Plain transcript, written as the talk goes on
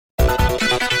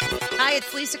Hi,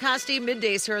 it's Lisa Costi,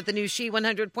 middays here at the new She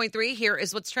 100.3. Here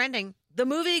is what's trending. The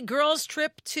movie Girls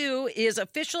Trip 2 is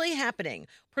officially happening.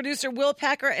 Producer Will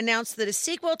Packer announced that a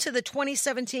sequel to the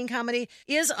 2017 comedy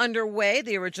is underway.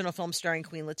 The original film starring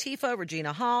Queen Latifah,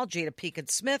 Regina Hall, Jada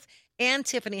Pinkett Smith, and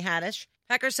Tiffany Haddish.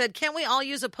 Packer said, "Can't we all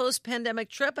use a post-pandemic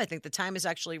trip? I think the time is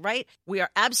actually right. We are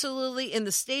absolutely in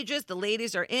the stages. The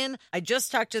ladies are in. I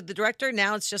just talked to the director.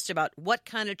 Now it's just about what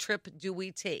kind of trip do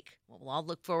we take?" Well, we'll all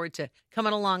look forward to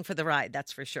coming along for the ride,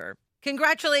 that's for sure.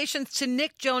 Congratulations to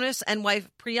Nick Jonas and wife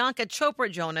Priyanka Chopra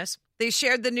Jonas. They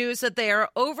shared the news that they are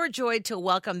overjoyed to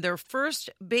welcome their first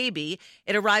baby.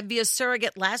 It arrived via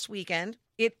surrogate last weekend.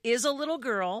 It is a little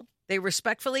girl. They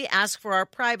respectfully ask for our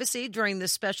privacy during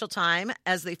this special time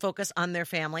as they focus on their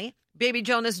family. Baby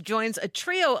Jonas joins a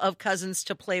trio of cousins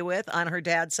to play with on her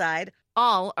dad's side.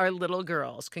 All are little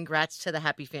girls. Congrats to the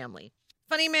happy family.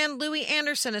 Funny man Louis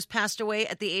Anderson has passed away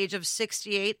at the age of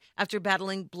 68 after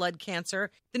battling blood cancer.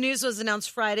 The news was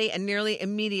announced Friday, and nearly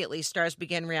immediately stars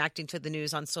began reacting to the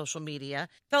news on social media.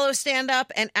 Fellow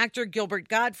stand-up and actor Gilbert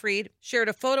Gottfried shared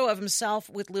a photo of himself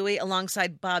with Louis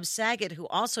alongside Bob Saget, who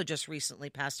also just recently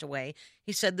passed away.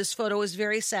 He said, "This photo is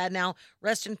very sad now.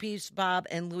 Rest in peace, Bob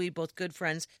and Louis, both good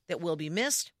friends that will be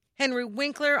missed." Henry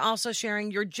Winkler also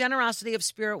sharing, "Your generosity of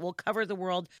spirit will cover the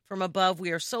world from above. We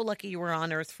are so lucky you were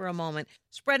on earth for a moment,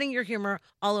 spreading your humor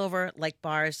all over like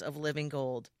bars of living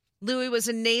gold." Louis was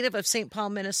a native of St.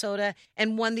 Paul, Minnesota,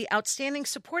 and won the Outstanding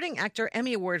Supporting Actor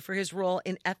Emmy Award for his role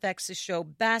in FX's show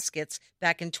Baskets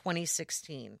back in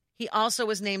 2016. He also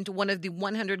was named one of the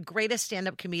 100 greatest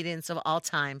stand-up comedians of all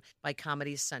time by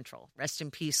Comedy Central. Rest in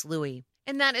peace, Louis.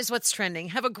 And that is what's trending.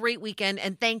 Have a great weekend,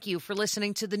 and thank you for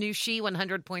listening to the new She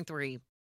 100.3.